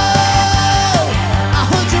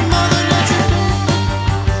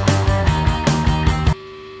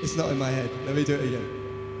 It's not in my head. Let me do it again.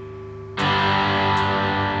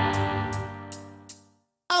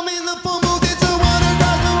 I'm in the phone booth, it's a one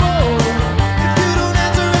across the road. If you don't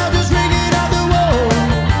answer, I'll just ring it out the wall.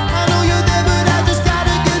 I know you're there, but I just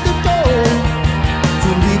gotta get the phone. So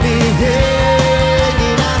leave me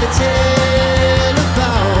hanging on the telephone.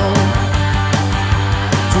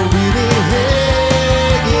 So leave me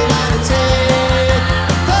hanging on the telephone.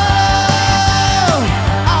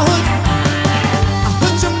 I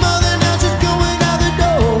heard your mother, now she's going out the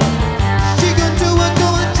door. She got to her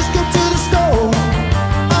door and just go to the store.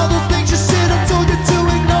 All those things you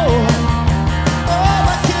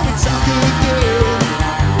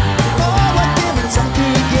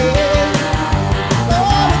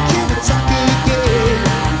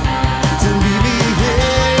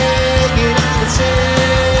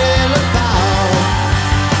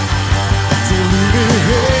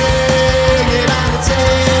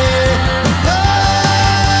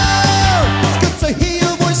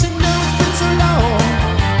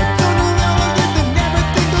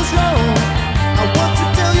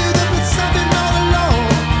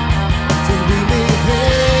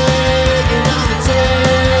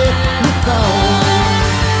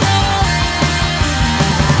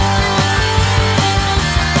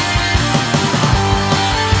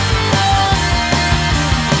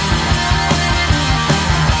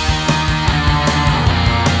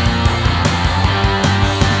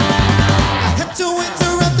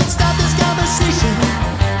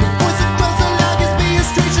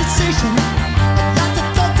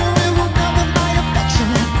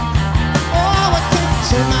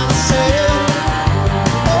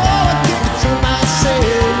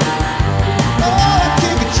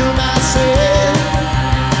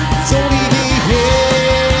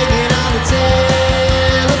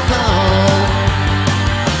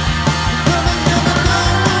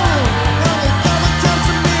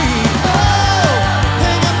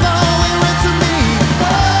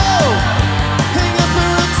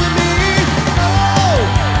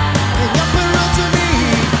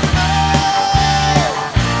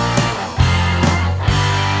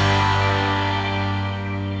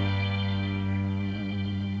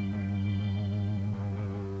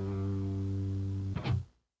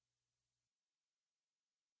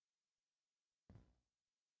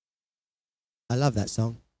I love that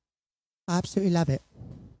song. I absolutely love it.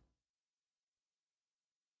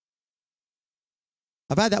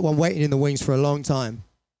 I've had that one waiting in the wings for a long time.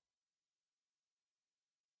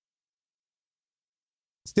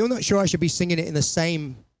 Still not sure I should be singing it in the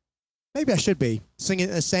same... Maybe I should be singing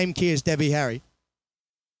it in the same key as Debbie Harry.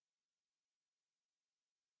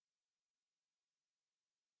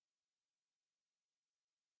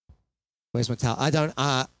 Where's my towel? I don't...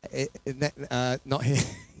 not here.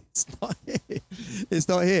 It's not here. It's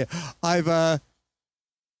not here. I've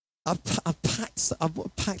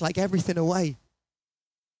packed like everything away.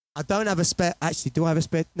 I don't have a spare... Actually, do I have a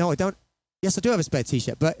spare... No, I don't. Yes, I do have a spare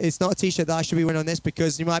T-shirt, but it's not a T-shirt that I should be wearing on this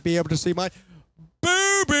because you might be able to see my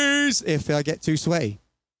boobies if I get too sweaty.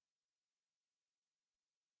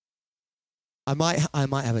 I might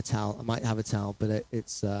have a towel. I might have a towel, but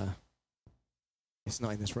it's not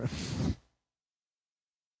in this room.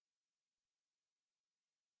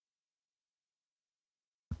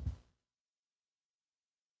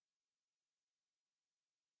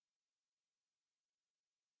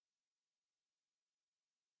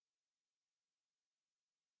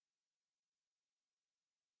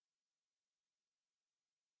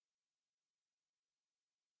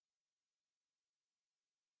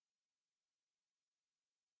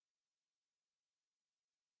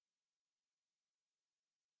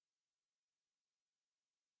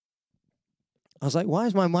 I was like, why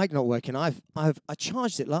is my mic not working? I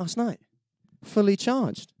charged it last night, fully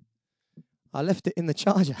charged. I left it in the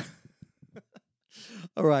charger.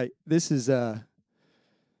 All right, this is. Thank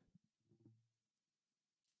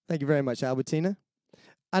you very much, Albertina.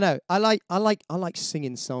 I know I like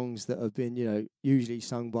singing songs that have been, usually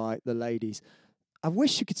sung by the ladies. I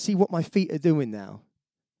wish you could see what my feet are doing now.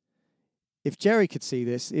 If Jerry could see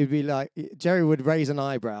this, it'd be like Jerry would raise an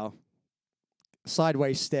eyebrow,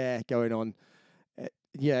 sideways stare going on.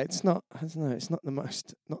 Yeah, it's not. I don't know. It's not the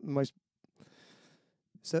most.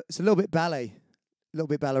 So it's a little bit ballet, a little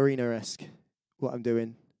bit ballerina-esque. What I'm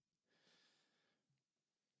doing.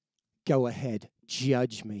 Go ahead,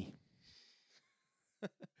 judge me.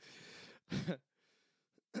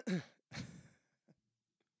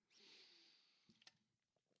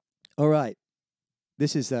 All right.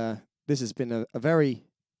 This has been a very.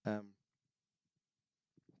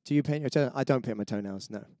 Do you paint your toenails? I don't paint my toenails.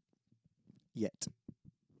 No. Yet.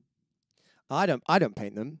 I don't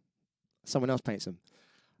paint them. Someone else paints them.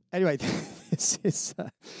 Anyway, this is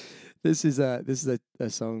a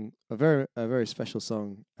song, a very special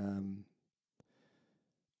song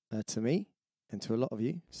to me and to a lot of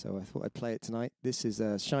you. So I thought I'd play it tonight. This is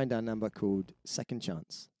a Shinedown number called Second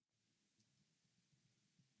Chance.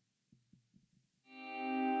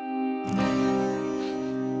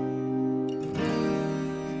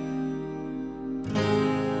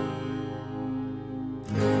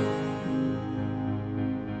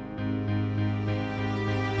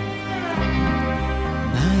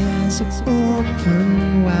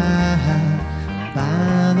 Open wide.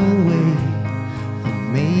 By the way, I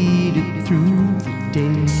made it through the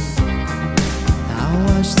day. I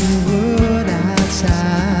watched the world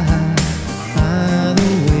outside. By the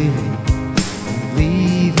way, I'm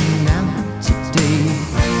leaving out today.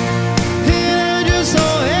 And I just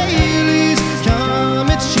saw Haley's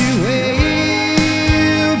comet she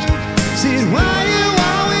waved. Said, why you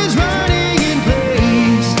always running in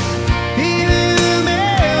place?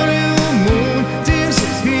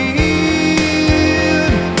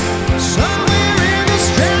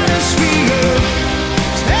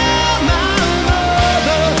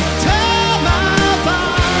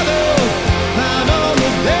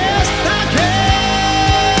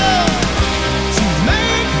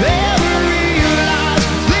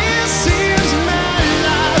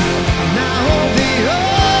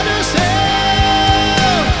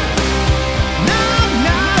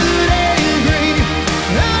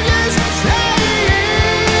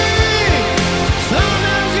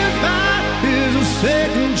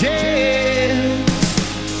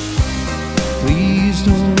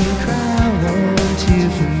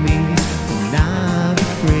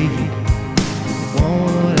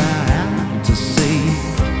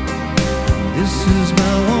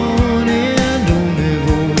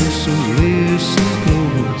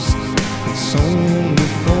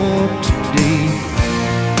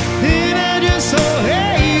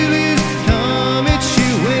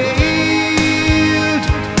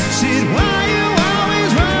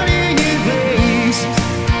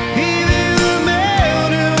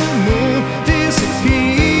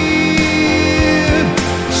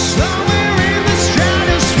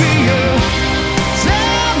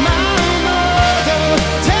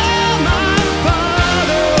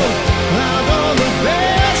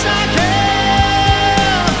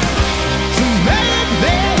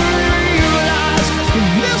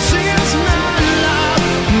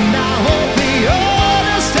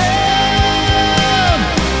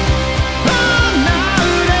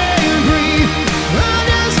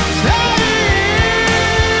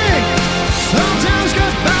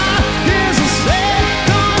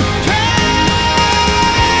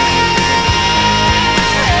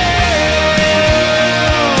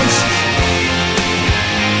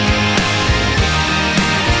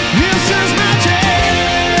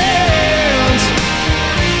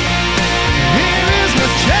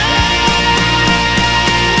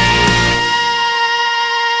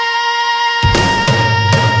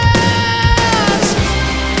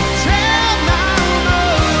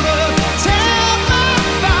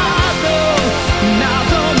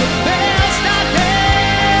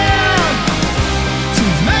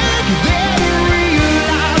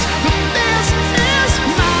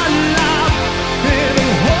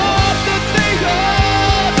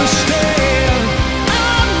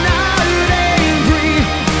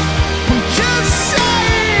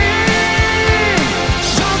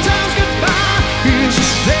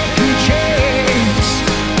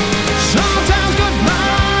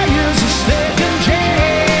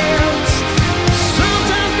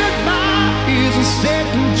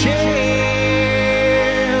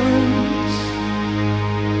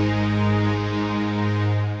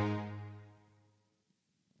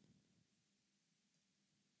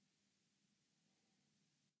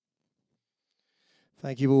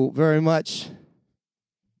 Thank you all very much.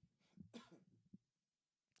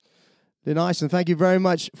 Nice, and thank you very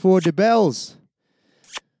much for the bells.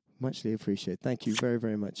 Muchly appreciated. Thank you very,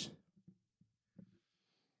 very much.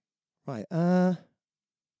 Right,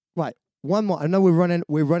 right. One more. I know we're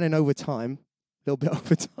running over time, a little bit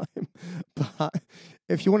over time, but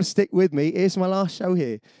if you want to stick with me, here's my last show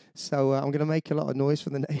here. So I'm going to make a lot of noise for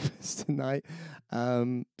the neighbours tonight,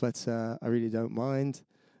 but I really don't mind.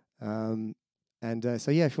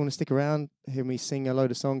 So yeah, if you want to stick around, hear me sing a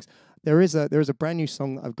load of songs. There is a brand new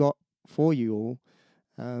song that I've got for you all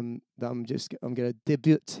that I'm going to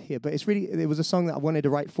debut here. But it was a song that I wanted to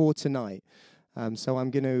write for tonight. So I'm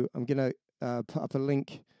gonna put up a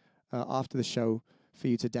link after the show for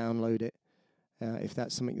you to download it. If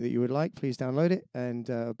that's something that you would like, please download it, and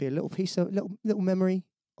be a little piece of little memory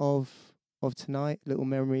of tonight, little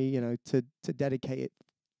memory, to dedicate it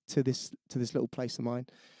to this little place of mine.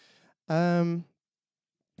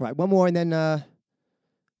 Right, one more, and then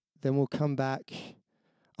we'll come back.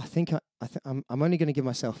 I think I'm only going to give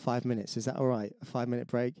myself 5 minutes. Is that all right? A 5-minute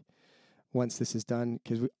break once this is done,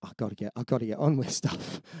 because I've got to get on with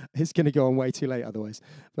stuff. It's going to go on way too late otherwise.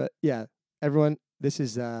 But yeah, everyone, this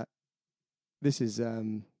one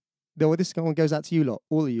goes out to you lot,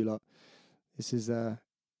 all of you lot. This is I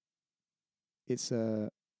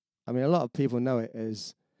mean, a lot of people know it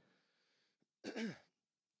as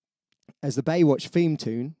the Baywatch theme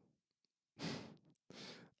tune.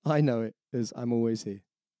 I know it as I'm Always Here.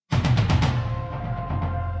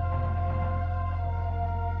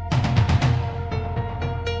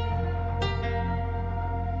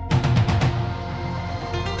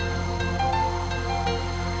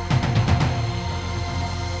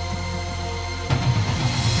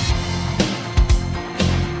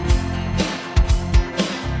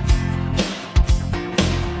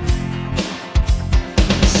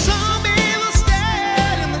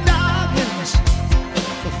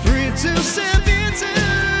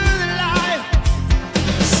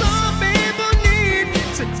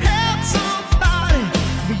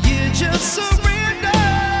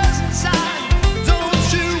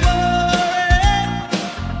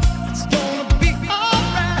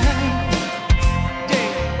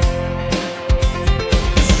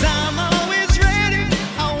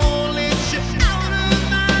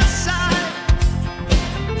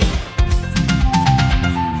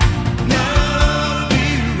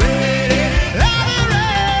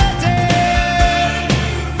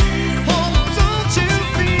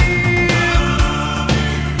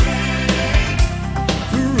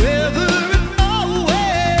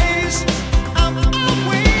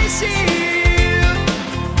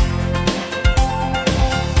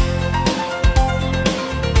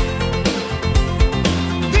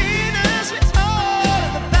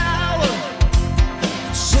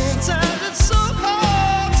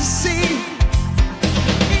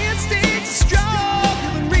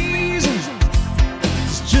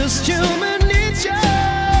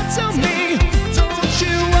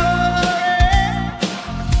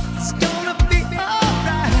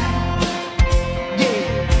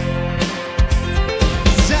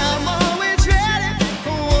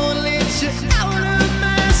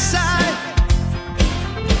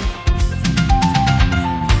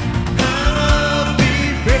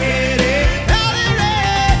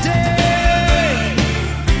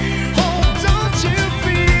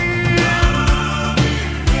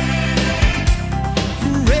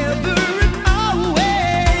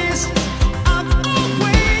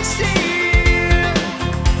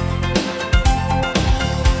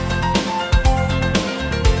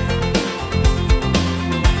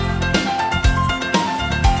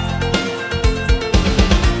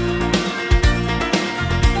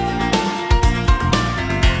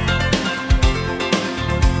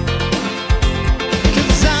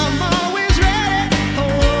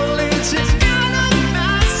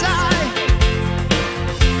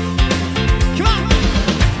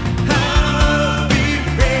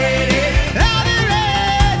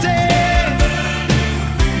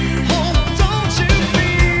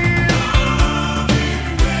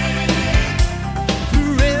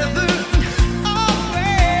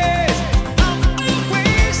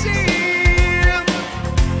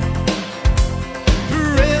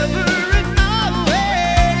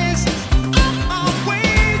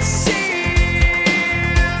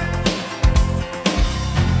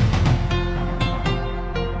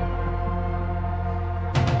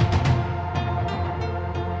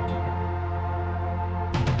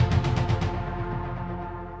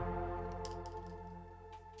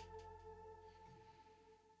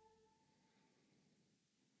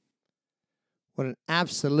 What an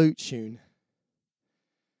absolute tune.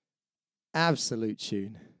 Absolute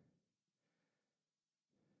tune.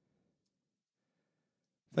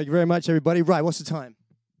 Thank you very much, everybody. Right, what's the time?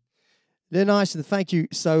 They're nice, and thank you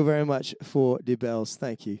so very much for the bells.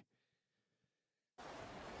 Thank you.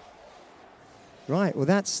 Right, well,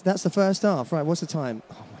 that's the first half. Right, what's the time?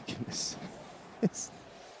 Oh, my goodness. It's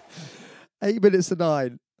 8 minutes to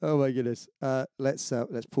 9. Oh, my goodness. Let's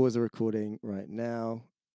pause the recording right now.